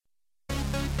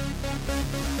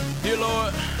Dear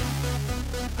Lord,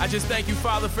 I just thank you,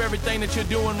 Father, for everything that you're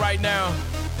doing right now.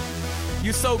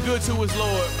 You're so good to us,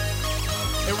 Lord.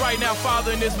 And right now,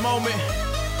 Father, in this moment,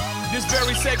 this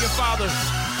very second, Father,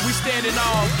 we stand in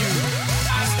awe of you.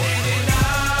 I stand in awe.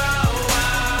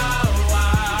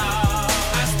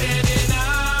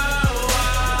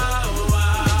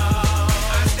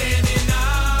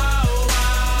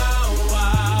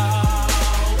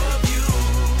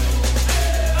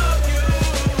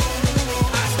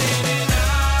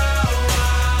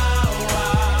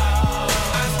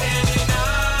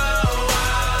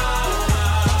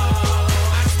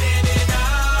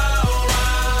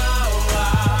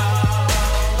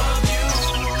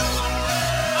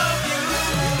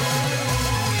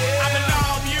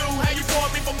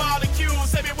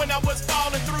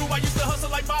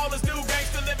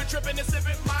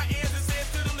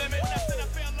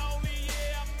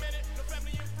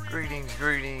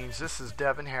 Greetings. This is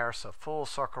Devin Harris of Full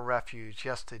Circle Refuge.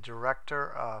 Yes, the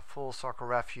director of Full Circle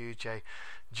Refuge, a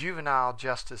juvenile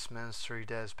justice ministry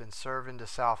that has been serving the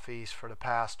Southeast for the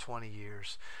past 20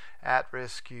 years.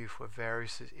 At-risk youth with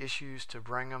various issues to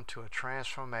bring them to a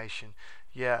transformation.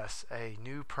 Yes, a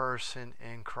new person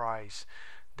in Christ.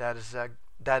 That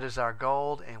is our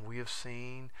goal, and we have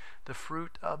seen the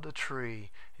fruit of the tree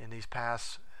in these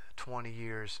past 20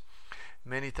 years.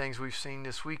 Many things we've seen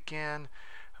this weekend.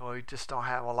 We just don't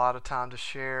have a lot of time to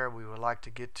share. We would like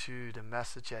to get to the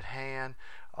message at hand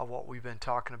of what we've been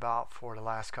talking about for the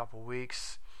last couple of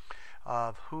weeks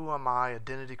of Who Am I?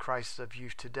 Identity Crisis of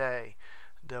Youth Today.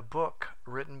 The book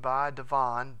written by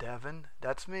Devin,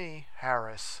 that's me,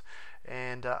 Harris.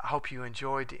 And I hope you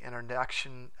enjoyed the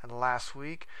introduction last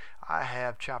week. I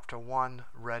have chapter 1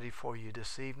 ready for you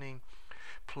this evening.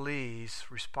 Please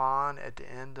respond at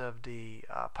the end of the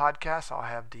podcast. I'll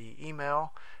have the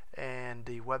email and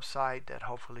the website that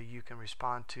hopefully you can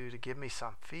respond to give me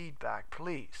some feedback.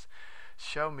 Please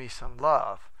show me some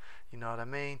love. You know what I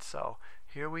mean? So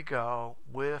here we go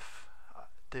with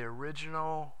the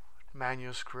original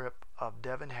manuscript of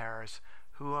Devin Harris,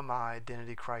 Who Am I?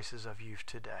 Identity Crisis of Youth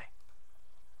Today.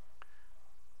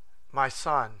 My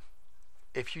son,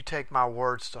 if you take my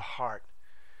words to heart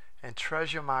and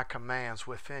treasure my commands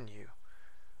within you,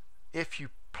 if you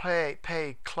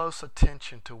pay close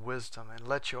attention to wisdom and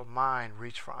let your mind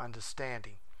reach for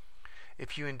understanding,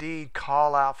 if you indeed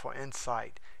call out for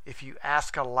insight, if you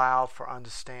ask aloud for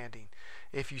understanding,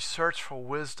 if you search for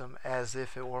wisdom as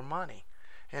if it were money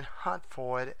and hunt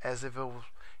for it as if it was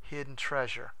hidden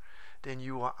treasure, then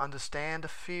you will understand the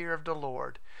fear of the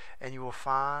Lord and you will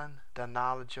find the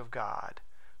knowledge of God.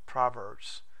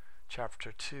 Proverbs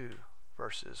chapter 2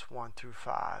 verses 1 through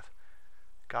 5.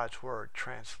 God's Word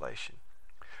translation.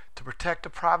 To protect the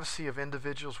privacy of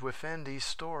individuals within these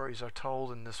stories are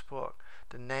told in this book.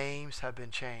 The names have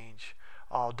been changed,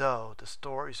 although the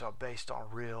stories are based on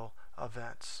real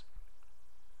events.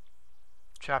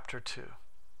 Chapter 2.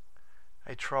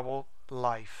 A Troubled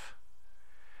Life.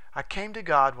 I came to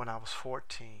God when I was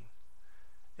 14.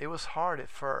 It was hard at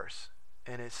first,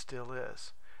 and it still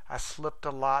is. I slipped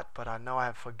a lot, but I know I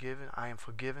am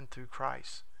forgiven through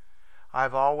Christ. I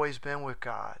have always been with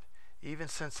God, even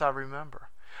since I remember.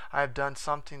 I have done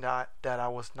something that I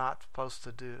was not supposed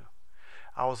to do.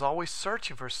 I was always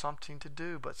searching for something to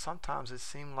do, but sometimes it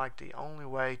seemed like the only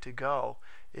way to go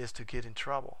is to get in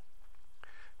trouble.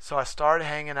 So I started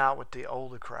hanging out with the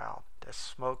older crowd that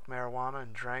smoked marijuana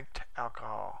and drank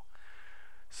alcohol.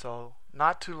 So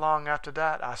not too long after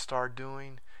that, I started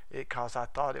doing it because I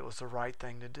thought it was the right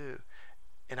thing to do.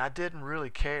 And I didn't really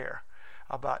care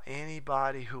about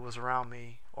anybody who was around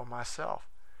me or myself.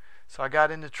 So I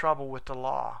got into trouble with the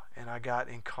law and I got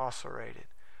incarcerated.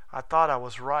 I thought I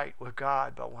was right with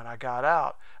God, but when I got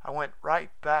out, I went right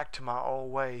back to my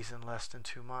old ways in less than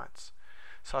 2 months.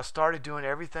 So I started doing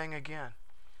everything again.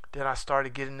 Then I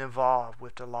started getting involved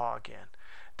with the law again.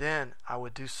 Then I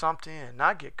would do something and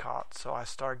not get caught, so I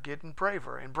started getting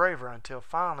braver and braver until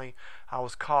finally I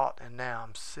was caught, and now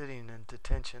I'm sitting in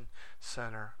detention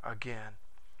center again.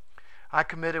 I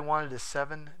committed one of the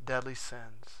 7 deadly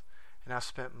sins, and I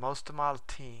spent most of my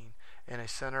teen in a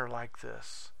center like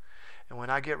this. And when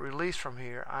I get released from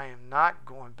here, I am not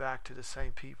going back to the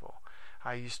same people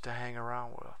I used to hang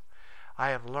around with. I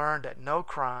have learned that no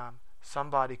crime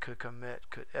somebody could commit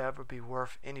could ever be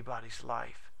worth anybody's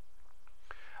life.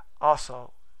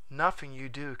 Also, nothing you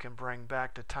do can bring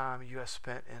back the time you have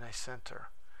spent in a center.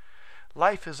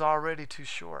 Life is already too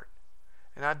short,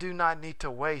 and I do not need to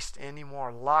waste any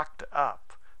more locked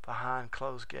up behind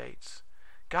closed gates.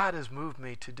 God has moved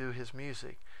me to do His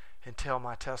music and tell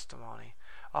my testimony.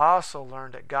 I also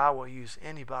learned that God will use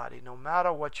anybody, no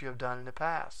matter what you have done in the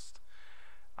past.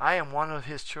 I am one of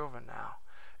his children now,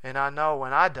 and I know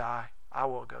when I die, I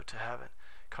will go to heaven,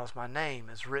 because my name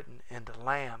is written in the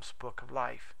Lamb's book of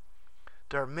life.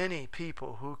 There are many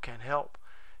people who can help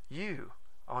you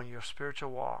on your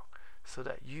spiritual walk so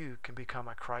that you can become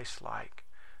a Christ-like.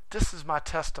 This is my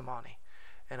testimony,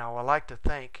 and I would like to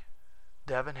thank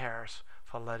Devin Harris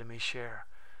for letting me share.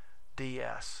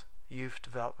 DS, Youth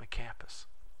Development Campus.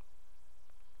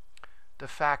 The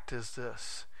fact is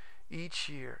this: each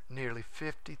year, nearly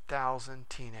 50,000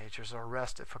 teenagers are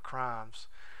arrested for crimes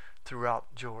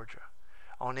throughout Georgia.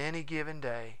 On any given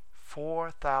day,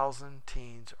 4,000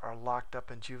 teens are locked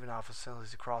up in juvenile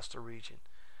facilities across the region.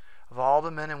 Of all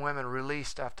the men and women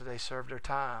released after they served their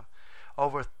time,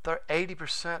 over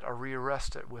 80% are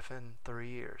rearrested within 3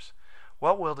 years.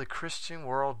 What will the Christian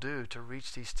world do to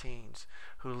reach these teens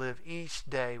who live each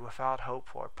day without hope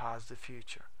for a positive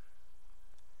future?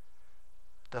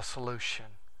 The solution.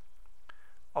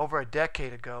 Over a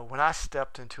decade ago, when I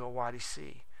stepped into a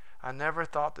YDC, I never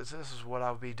thought that this is what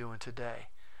I would be doing today.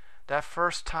 That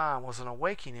first time was an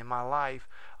awakening in my life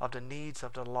of the needs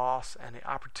of the lost and the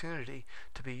opportunity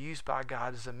to be used by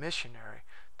God as a missionary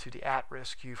to the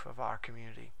at-risk youth of our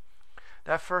community.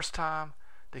 That first time,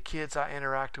 the kids I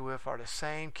interacted with are the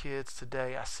same kids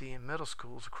today I see in middle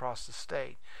schools across the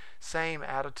state. Same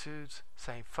attitudes,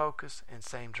 same focus, and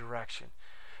same direction.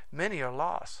 Many are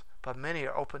lost, but many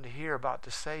are open to hear about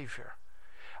the Savior.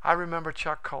 I remember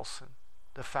Chuck Colson,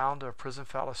 the founder of Prison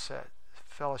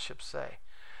Fellowship, say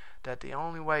that the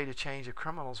only way to change a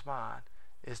criminal's mind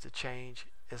is a change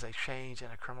in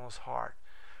a criminal's heart.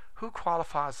 Who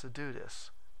qualifies to do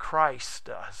this? Christ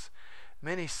does.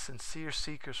 Many sincere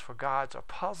seekers for God are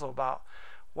puzzled about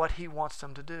what he wants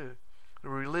them to do. The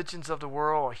religions of the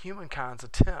world or humankind's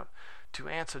attempt to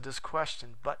answer this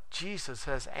question, but Jesus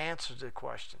has answered the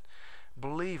question.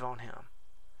 Believe on him.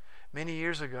 Many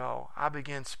years ago, I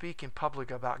began speaking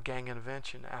publicly about gang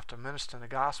intervention after ministering the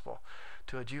gospel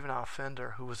to a juvenile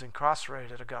offender who was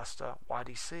incarcerated at Augusta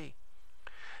YDC.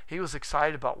 He was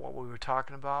excited about what we were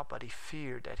talking about, but he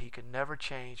feared that he could never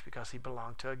change because he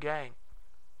belonged to a gang.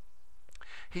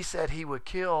 He said they would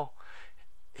kill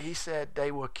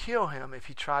him if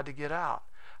he tried to get out.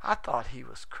 I thought he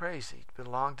was crazy. He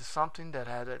belonged to something that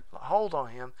had a hold on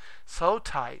him so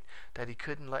tight that he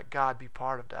couldn't let God be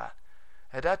part of that.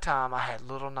 At that time, I had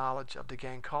little knowledge of the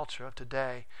gang culture of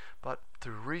today, but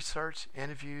through research,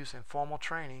 interviews, and formal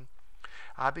training,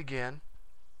 I began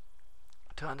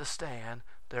to understand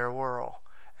their world.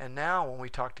 And now when we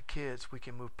talk to kids, we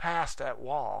can move past that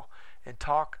wall and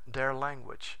talk their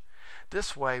language.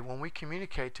 This way, when we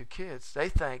communicate to kids, they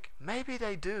think, maybe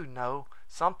they do know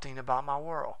something about my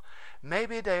world.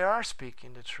 Maybe they are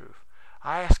speaking the truth.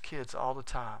 I ask kids all the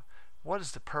time, what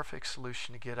is the perfect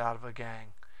solution to get out of a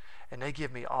gang? And they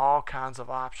give me all kinds of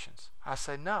options. I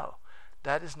say, no,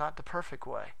 that is not the perfect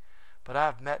way. But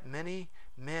I've met many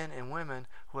men and women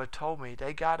who have told me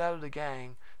they got out of the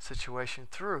gang situation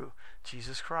through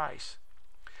Jesus Christ.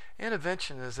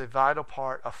 Intervention is a vital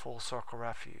part of Full Circle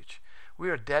Refuge. We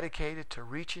are dedicated to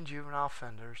reaching juvenile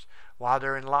offenders while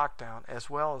they're in lockdown as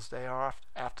well as they are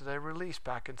after they're released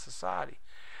back in society.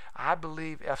 I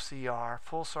believe FCR,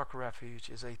 Full Circle Refuge,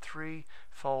 is a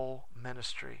threefold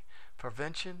ministry: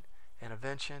 prevention,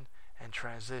 intervention, and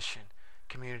transition,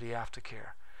 community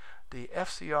aftercare. The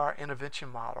FCR intervention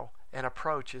model and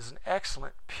approach is an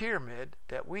excellent pyramid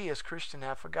that we as Christians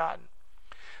have forgotten.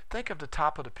 Think of the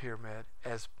top of the pyramid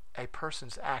as a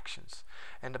person's actions,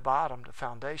 and the bottom, the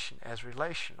foundation, as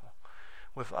relational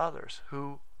with others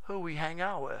who we hang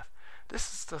out with.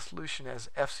 This is the solution as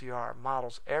FCR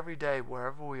models every day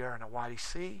wherever we are in a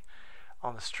YDC,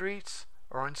 on the streets,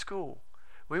 or in school.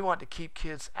 We want to keep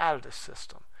kids out of the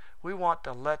system. We want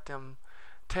to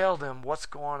tell them what's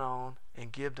going on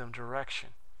and give them direction.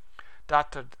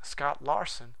 Dr. Scott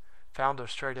Larson, founder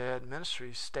of Straight Ahead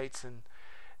Ministries, states in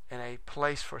A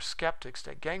Place for Skeptics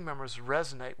that gang members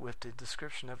resonate with the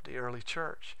description of the early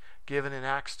church given in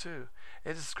Acts 2.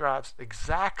 It describes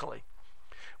exactly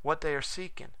what they are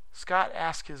seeking. Scott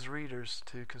asked his readers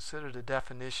to consider the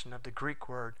definition of the Greek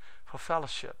word for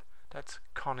fellowship. That's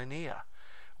koinonia,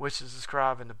 which is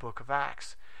described in the book of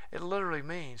Acts. It literally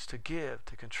means to give,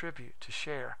 to contribute, to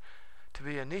share, to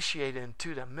be initiated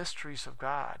into the mysteries of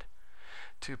God,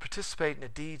 to participate in the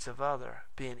deeds of others,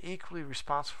 being equally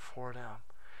responsible for them.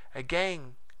 A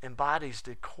gang embodies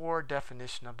the core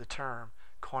definition of the term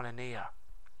koinonia.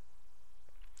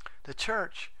 The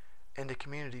church and the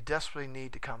community desperately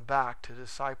need to come back to the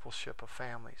discipleship of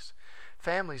families.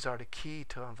 Families are the key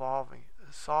to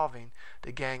solving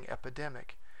the gang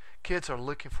epidemic. Kids are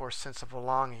looking for a sense of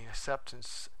belonging,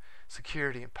 acceptance,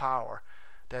 security, and power.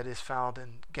 that is found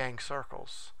in gang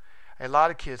circles. A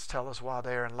lot of kids tell us while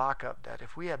they are in lockup that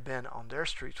if we had been on their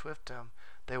streets with them,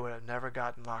 they would have never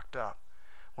gotten locked up.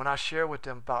 When I share with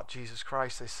them about Jesus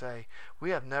Christ, they say, "We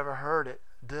have never heard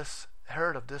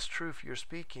of this truth you're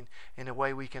speaking in a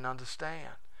way we can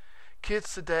understand."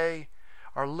 Kids today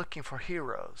are looking for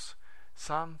heroes.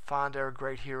 Some find there are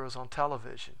great heroes on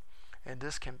television, and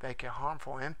this can make a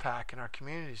harmful impact in our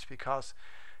communities because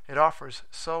it offers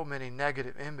so many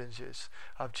negative images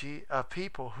of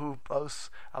people who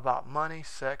boast about money,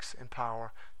 sex, and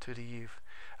power to the youth.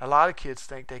 A lot of kids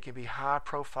think they can be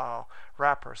high-profile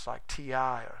rappers like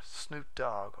T.I. or Snoop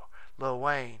Dogg or Lil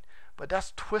Wayne, but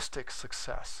that's twisted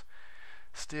success.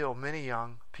 Still, many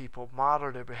young people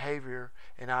model their behavior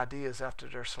and ideas after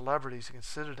their celebrities and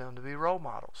consider them to be role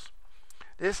models.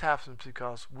 This happens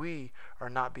because we are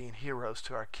not being heroes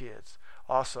to our kids.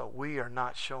 Also, we are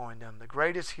not showing them the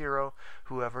greatest hero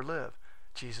who ever lived,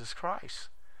 Jesus Christ.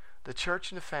 The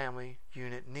church and the family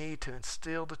unit need to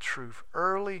instill the truth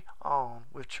early on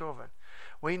with children.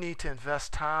 We need to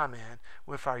invest time in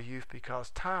with our youth because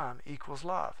time equals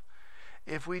love.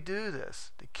 If we do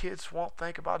this, the kids won't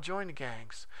think about joining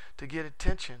gangs to get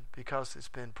attention because it's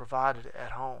been provided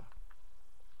at home.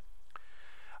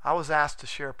 I was asked to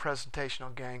share a presentation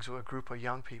on gangs with a group of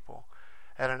young people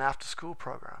at an after-school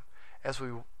program. As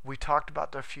we talked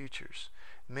about their futures,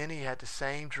 many had the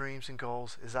same dreams and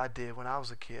goals as I did when I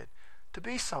was a kid, to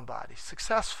be somebody,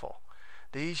 successful.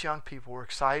 These young people were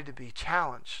excited to be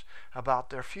challenged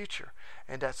about their future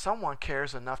and that someone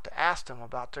cares enough to ask them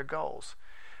about their goals.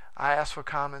 I asked for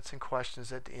comments and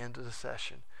questions at the end of the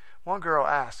session. One girl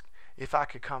asked if I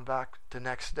could come back the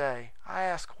next day. I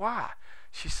asked why.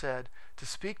 She said, to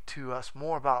speak to us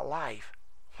more about life.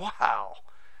 Wow!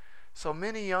 So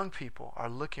many young people are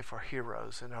looking for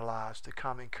heroes in their lives to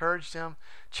come encourage them,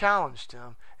 challenge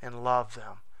them, and love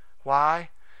them. Why?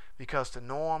 Because the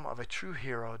norm of a true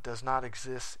hero does not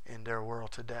exist in their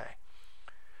world today.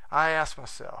 I ask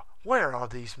myself, where are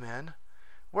these men?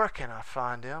 Where can I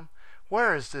find them?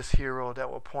 Where is this hero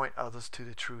that will point others to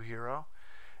the true hero?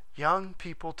 Young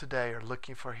people today are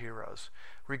looking for heroes.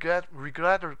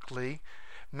 Regrettably,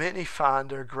 many find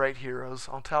their great heroes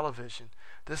on television.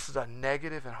 This is a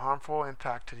negative and harmful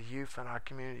impact to the youth in our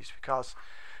communities because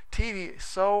TV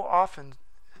so often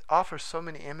offers so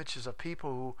many images of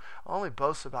people who only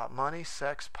boast about money,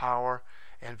 sex, power,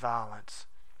 and violence.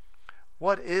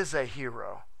 What is a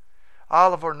hero?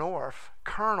 Oliver North,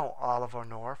 Colonel Oliver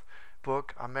North,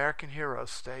 book American Heroes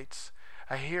states,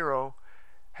 a hero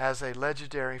has a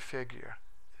legendary figure,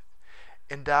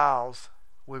 endows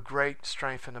with great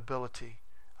strength and ability,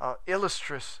 an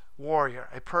illustrious warrior,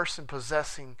 a person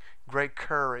possessing great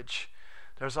courage.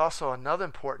 There's also another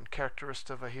important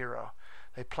characteristic of a hero.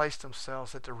 They place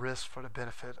themselves at the risk for the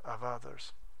benefit of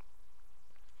others.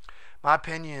 My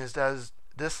opinion is that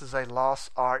this is a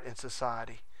lost art in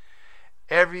society.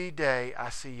 Every day I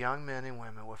see young men and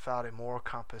women without a moral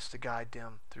compass to guide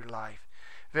them through life.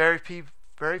 Very few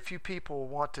people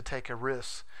want to take a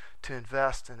risk to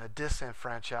invest in a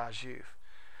disenfranchised youth.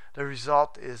 The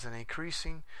result is an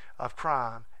increasing of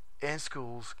crime in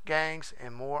schools, gangs,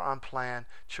 and more unplanned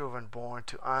children born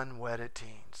to unwedded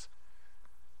teens.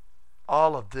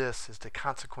 All of this is the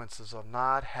consequences of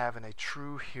not having a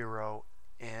true hero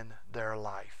in their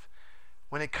life.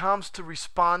 When it comes to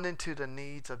responding to the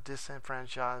needs of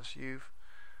disenfranchised youth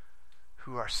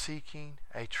who are seeking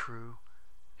a true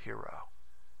hero.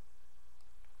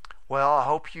 Well, I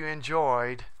hope you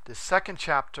enjoyed the second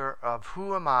chapter of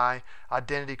Who Am I?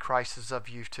 Identity Crisis of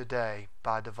Youth Today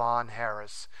by Devon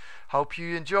Harris. Hope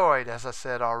you enjoyed, as I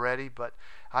said already, but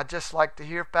I'd just like to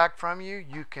hear back from you.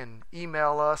 You can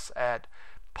email us at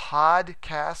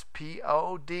podcast,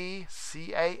 P-O-D-C-A-S-T,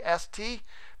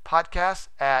 podcast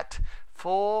at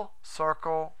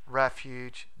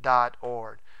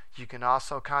fullcirclerefuge.org. You can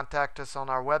also contact us on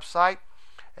our website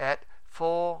at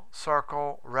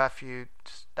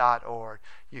fullcirclerefuge.org.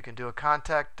 You can do a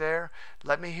contact there.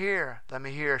 Let me hear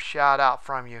a shout out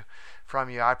from you.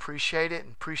 I appreciate it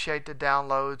and appreciate the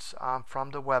downloads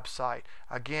from the website.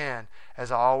 Again,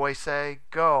 as I always say,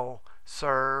 go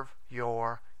serve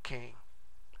your King.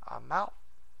 I'm out.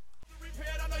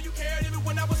 I know you cared even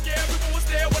when I was scared. People was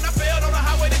there when I failed on the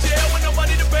highway to jail with no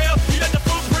money to bail. You let the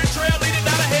footprint trail leading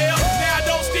out of hell. Now I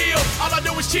don't steal, all I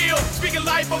do is chill. Speaking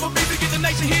life over beats to get the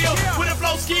nation healed. With a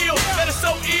flow skill that is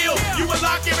so ill. You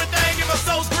unlock everything if my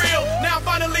soul's real. Now I'm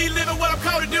finally living what I'm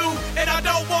called to do. And I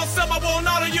don't want some, I want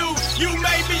all of you.